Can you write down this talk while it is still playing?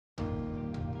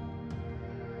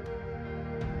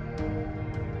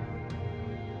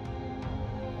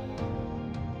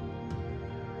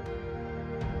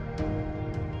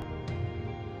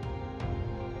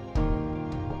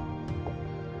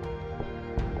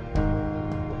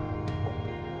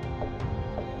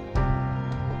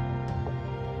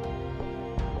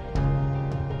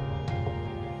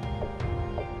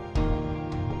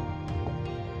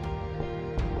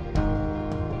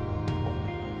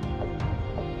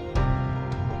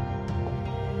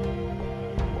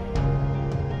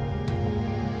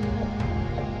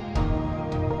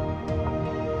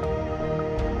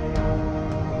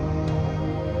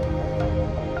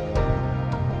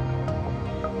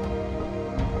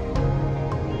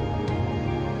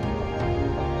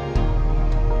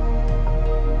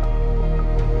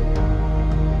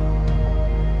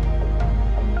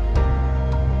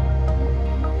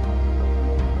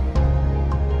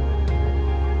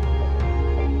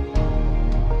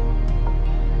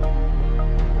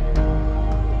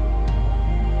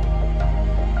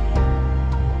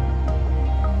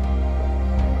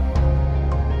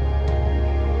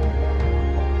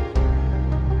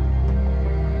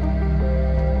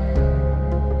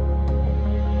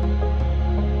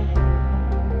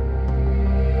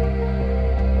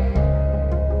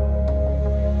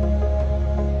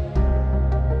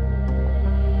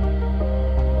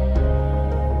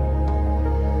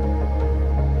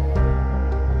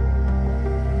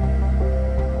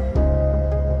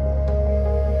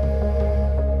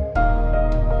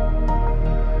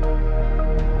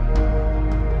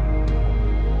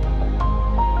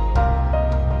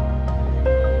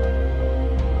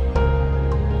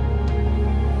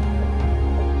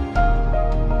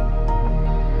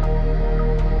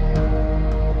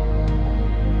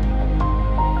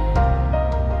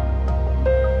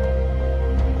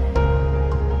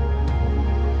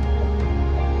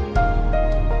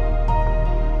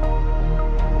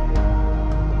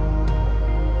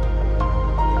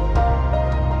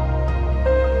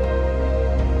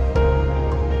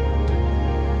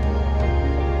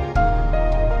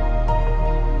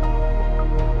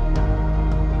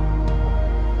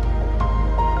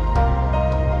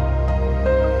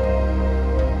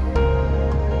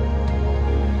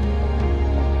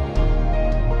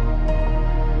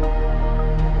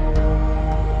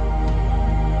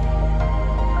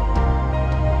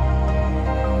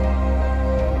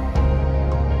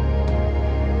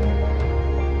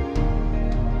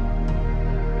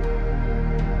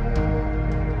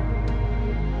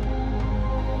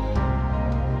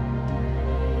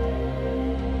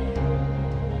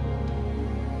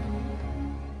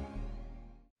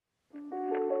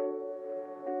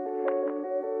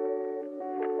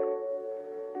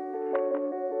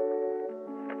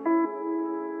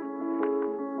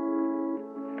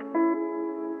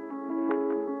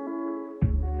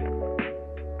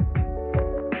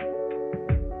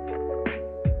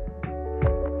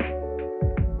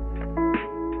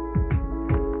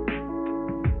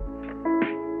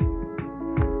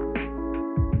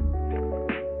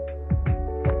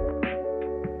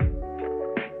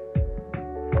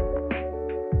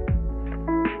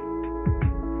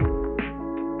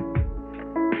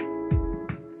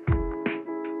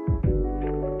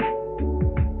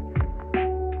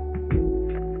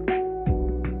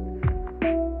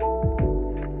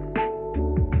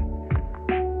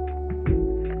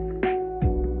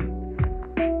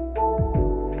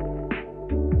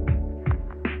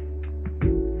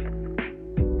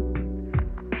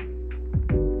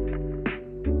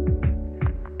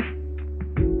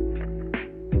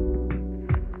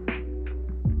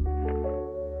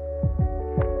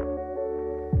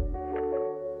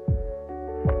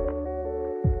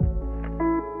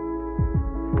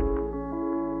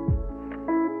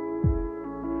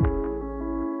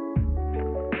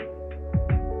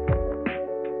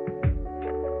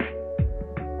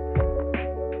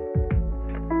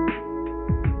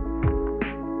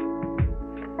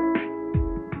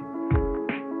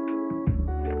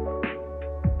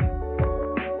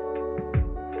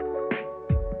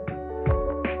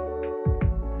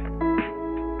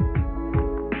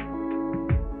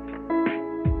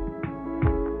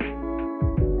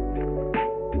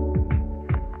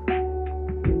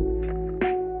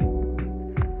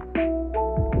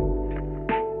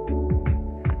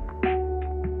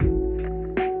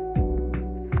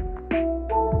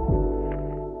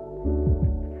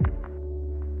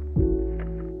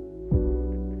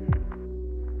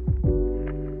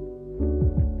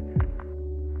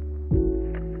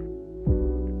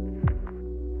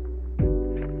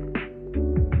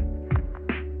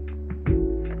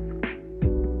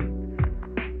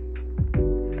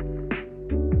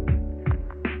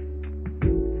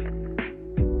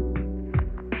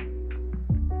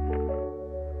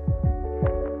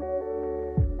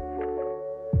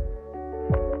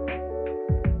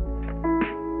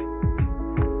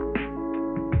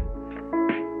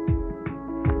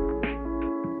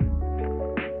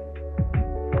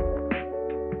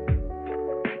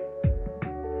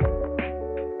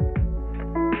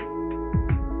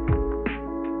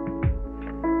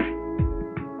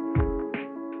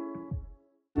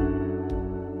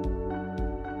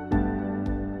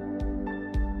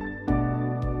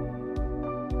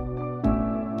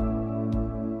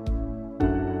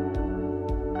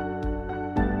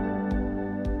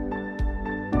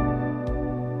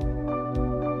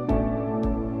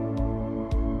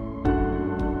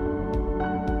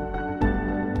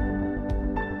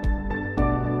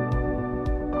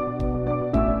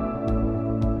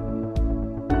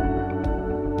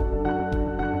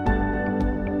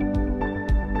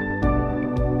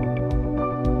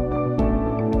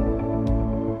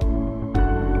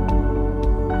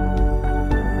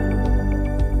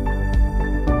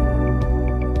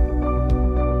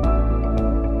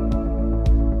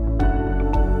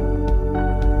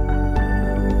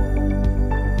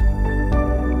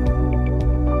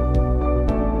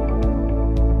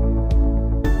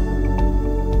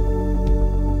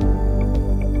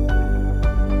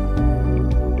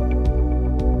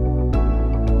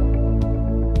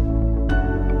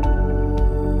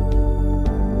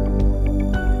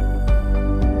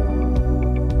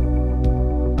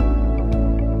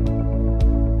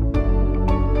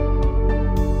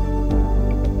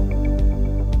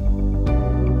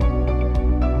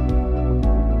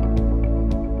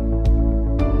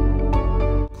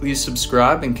please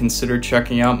subscribe and consider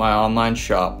checking out my online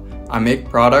shop. I make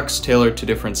products tailored to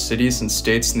different cities and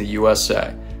states in the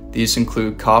USA. These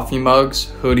include coffee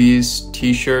mugs, hoodies,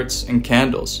 t-shirts, and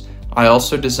candles. I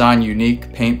also design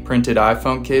unique paint-printed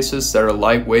iPhone cases that are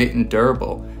lightweight and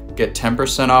durable. Get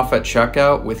 10% off at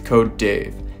checkout with code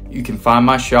DAVE. You can find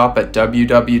my shop at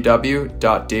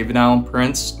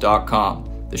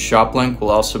www.davidallenprints.com. The shop link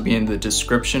will also be in the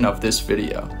description of this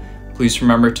video. Please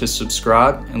remember to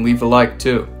subscribe and leave a like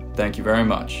too. Thank you very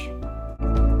much.